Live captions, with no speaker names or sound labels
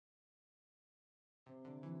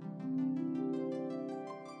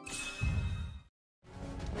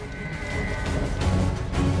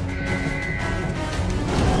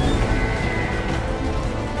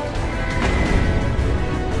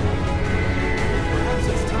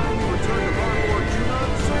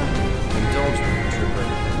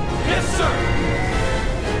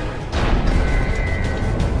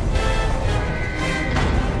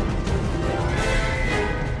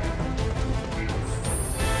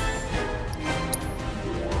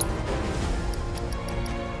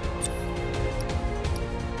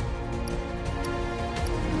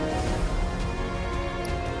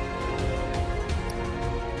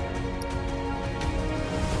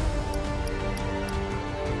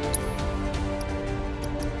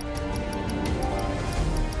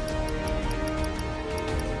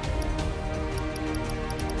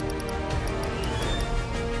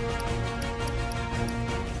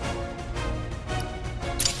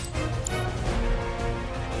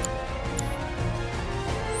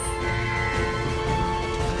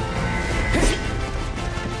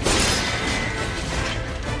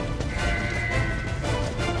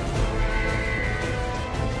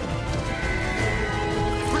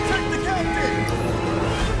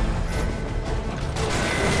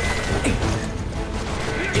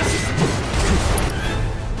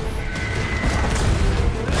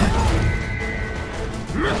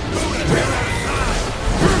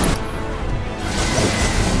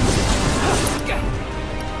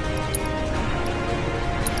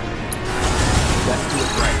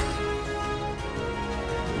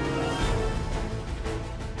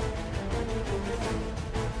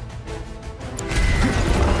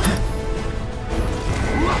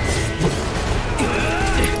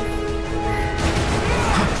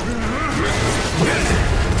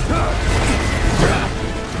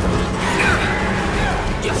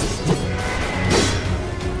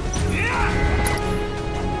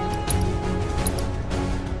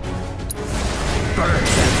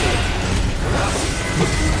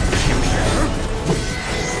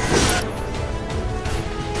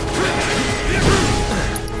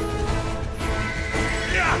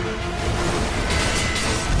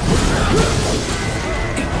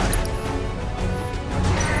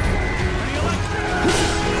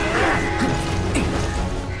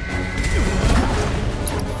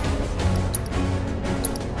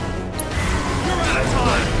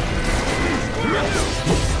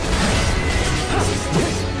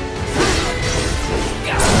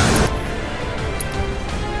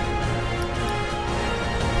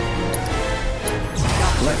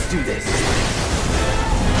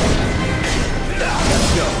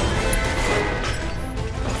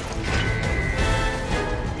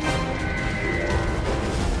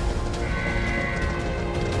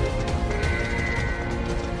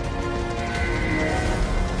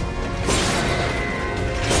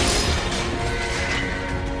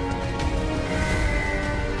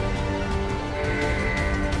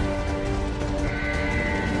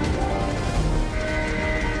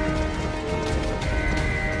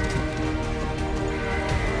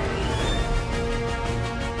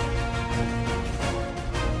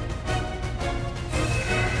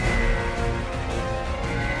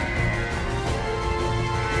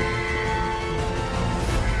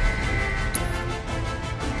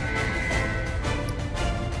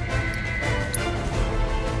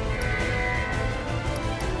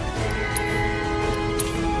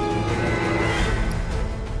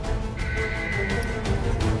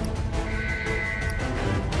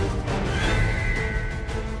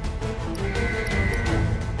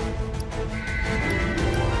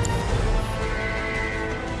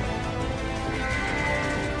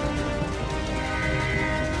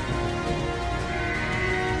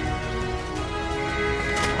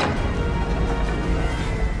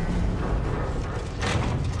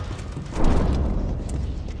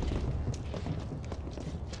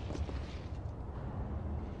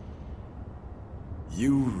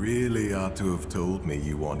not to have told me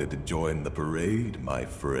you wanted to join the parade, my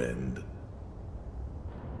friend.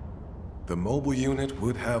 The mobile unit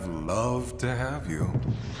would have loved to have you.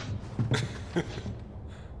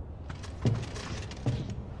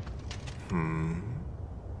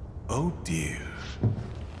 Oh dear.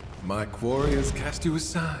 My quarry has cast you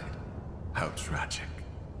aside. How tragic.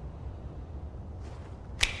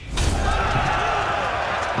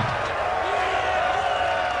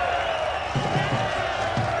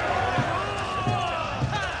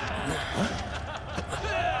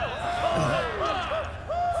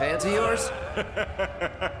 Fans of yours?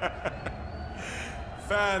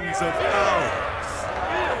 Fans of ours.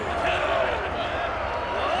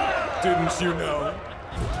 Didn't you know?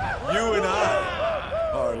 You and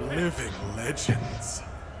I are living legends.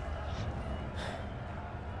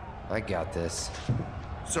 I got this.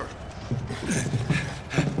 Sir.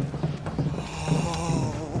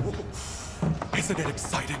 Oh, isn't it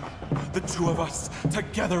exciting? The two of us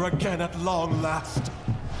together again at long last.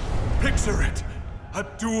 Picture it. A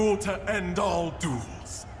duel to end all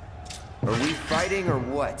duels. Are we fighting or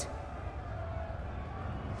what?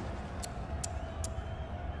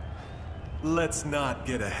 Let's not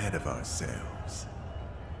get ahead of ourselves.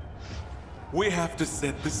 We have to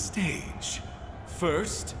set the stage.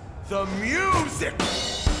 First, the music!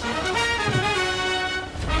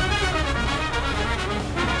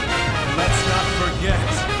 Let's not forget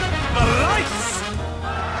the lights!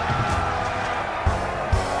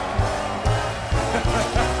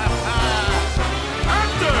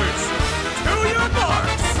 Actors, to your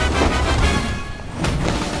marks!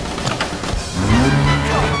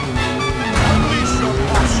 Unleash your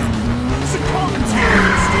passion, succumb to your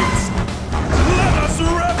instincts. Let us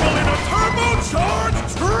revel in a turbocharged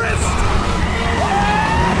tryst!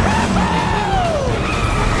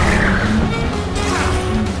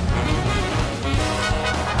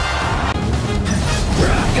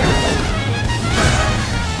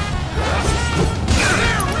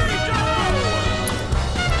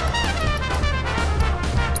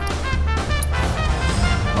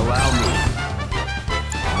 Allow me.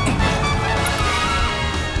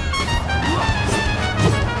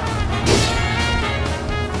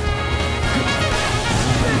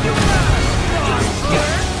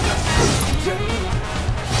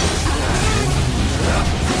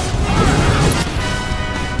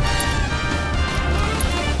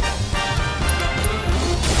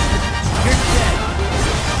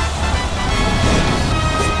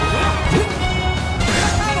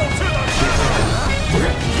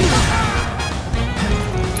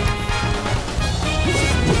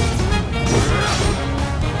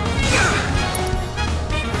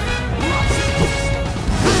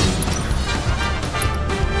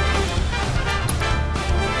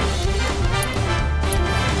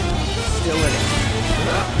 Still in it.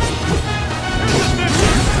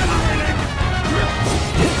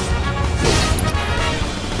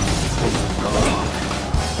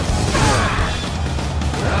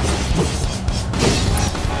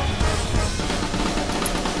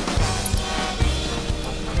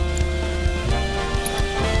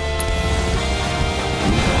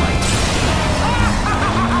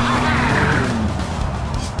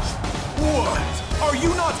 What? Are you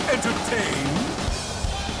not entertained?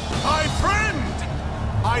 My friend!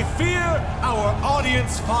 I fear our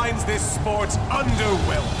audience finds this sport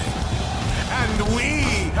underwhelming. And we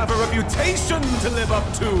have a reputation to live up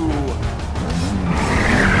to.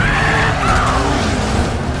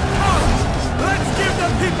 Let's give the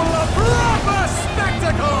people a proper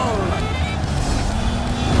spectacle!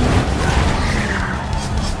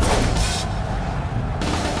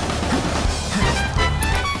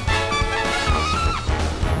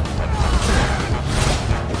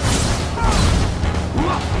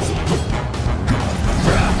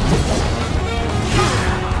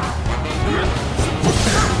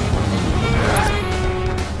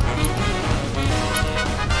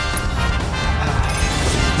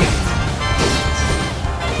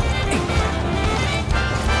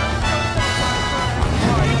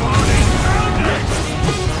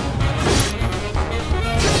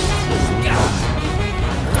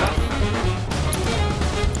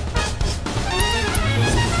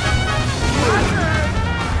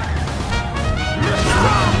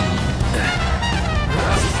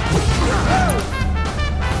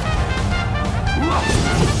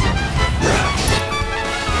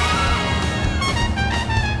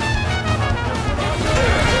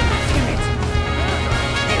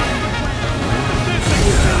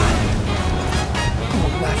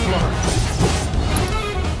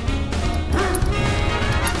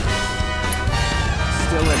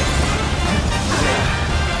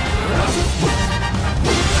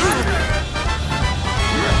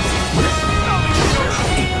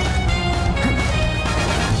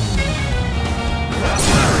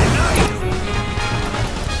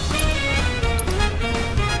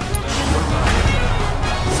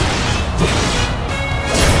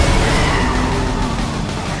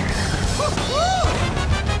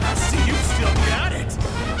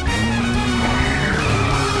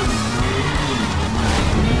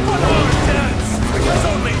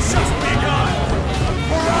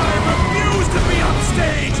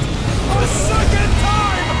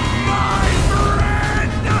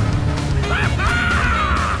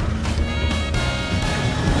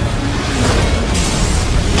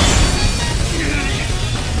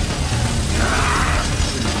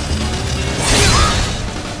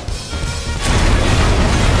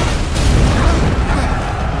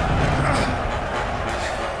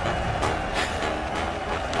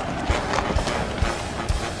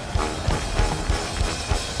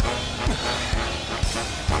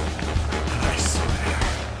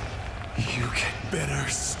 bitter,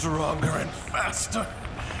 stronger, and faster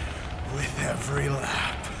with every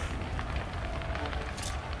lap.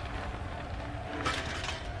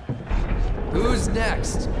 Who's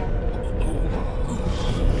next?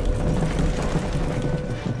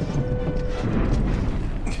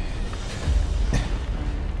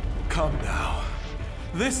 Come now.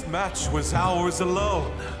 This match was ours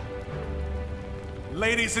alone.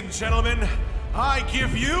 Ladies and gentlemen, I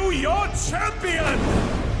give you your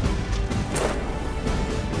champion!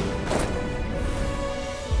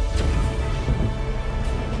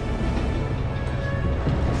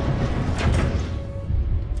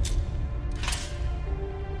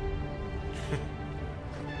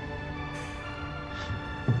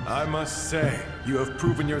 I must say, you have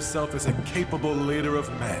proven yourself as a capable leader of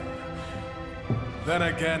men. Then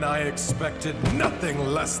again, I expected nothing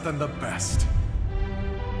less than the best.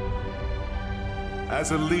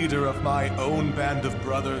 As a leader of my own band of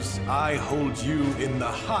brothers, I hold you in the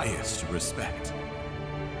highest respect.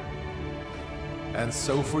 And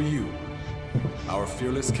so for you, our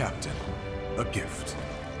fearless captain, a gift.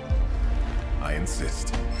 I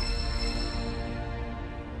insist.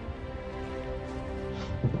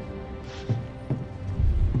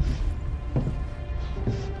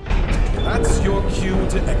 That's your cue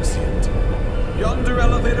to exit. Yonder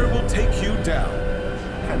elevator will take you down.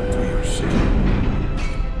 And do your share.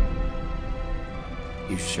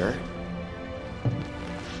 You sure?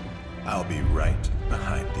 I'll be right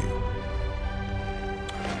behind you.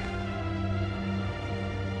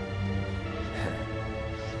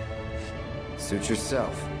 Suit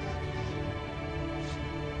yourself.